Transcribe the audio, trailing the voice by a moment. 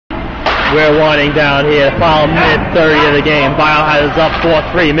We're winding down here. Final minute 30 of the game. Biohazard's up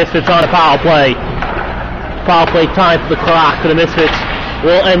 4-3. Misfits on a power play. Power play time for the clock for the Misfits.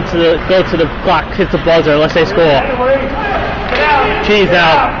 We'll go to the clock, hit the buzzer unless they score. Cheese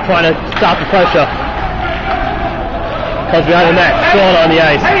now trying to stop the pressure. Comes behind the net. Sean on the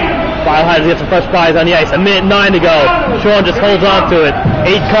ice. Biohazard gets the first prize on the ice. 1:09 to go. Sean just holds on to it.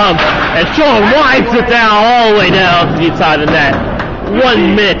 8 comes. And Sean winds it down all the way down to the inside of the net.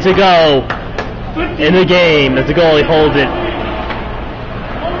 1 minute to go in the game as the goalie holds it.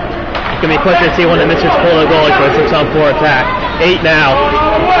 It's going to be quicker to see when the Misfits pull the goalie for a 6-on-4 attack. 8 now.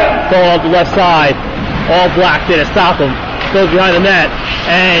 Going up the left side. All black there to stop him. Goes behind the net.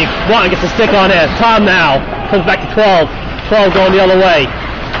 And Martin gets a stick on there. Tom now comes back to 12. 12 going the other way.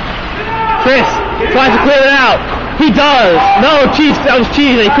 Chris tries to clear it out. He does. No, Cheese. That was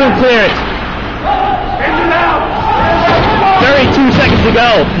Cheese. He couldn't clear it. 32 seconds to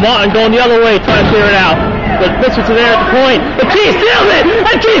go. Martin going the other way, trying to clear it out. But Misfits are there at the point. But Cheese steals it!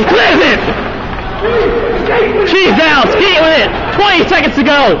 And Cheese clears it! Cheese down, skating with it. 20 seconds to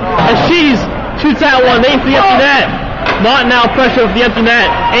go. And Cheese shoots that one, aims for the empty net. Martin now pressure with the empty net.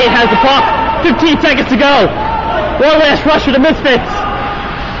 8 has the puck. 15 seconds to go. One last rush for the Misfits.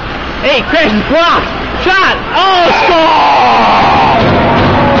 8 crashes, blocked. Shot! Oh, score!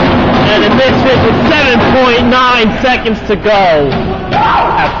 And the Misfits with 7.9 seconds to go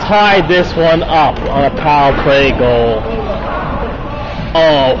have tied this one up on a power play goal.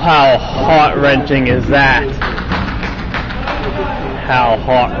 Oh, how heart-wrenching is that? How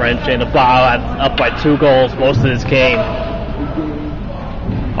heart-wrenching. The Biohazard up by 2 goals most of this game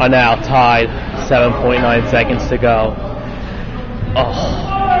are now tied. 7.9 seconds to go. Oh.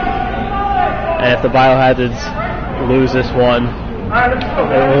 And if the Biohazards lose this one,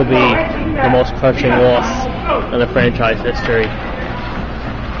 it will be the most crushing loss in the franchise history.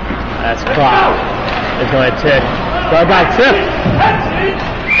 As clock is going to tick. Going back tip.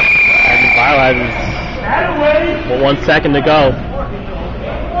 And the Biohazards with 1 second to go.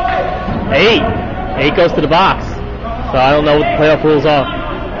 8. 8 goes to the box. So I don't know what the playoff rules are.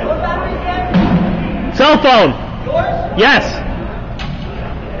 Cell phone. Yes.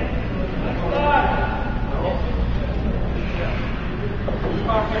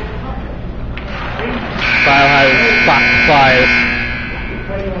 Biohazard clock fires.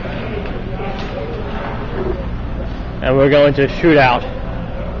 And we're going to shoot out.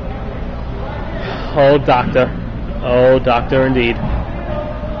 Oh, doctor. Oh, doctor, indeed.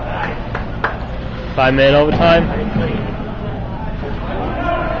 5-minute overtime?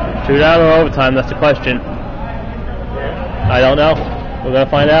 Shootout or overtime? That's the question. I don't know. We're going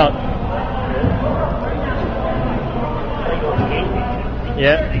to find out.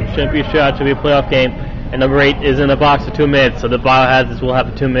 Yeah, shouldn't be a shootout. Should be a playoff game. And number 8 is in the box for 2 minutes, so the Biohazards will have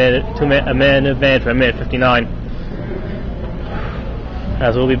a 2-minute advantage for 1:59.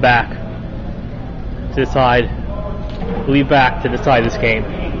 As we'll be back to decide. We'll be back to decide this game.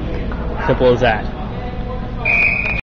 Simple as that.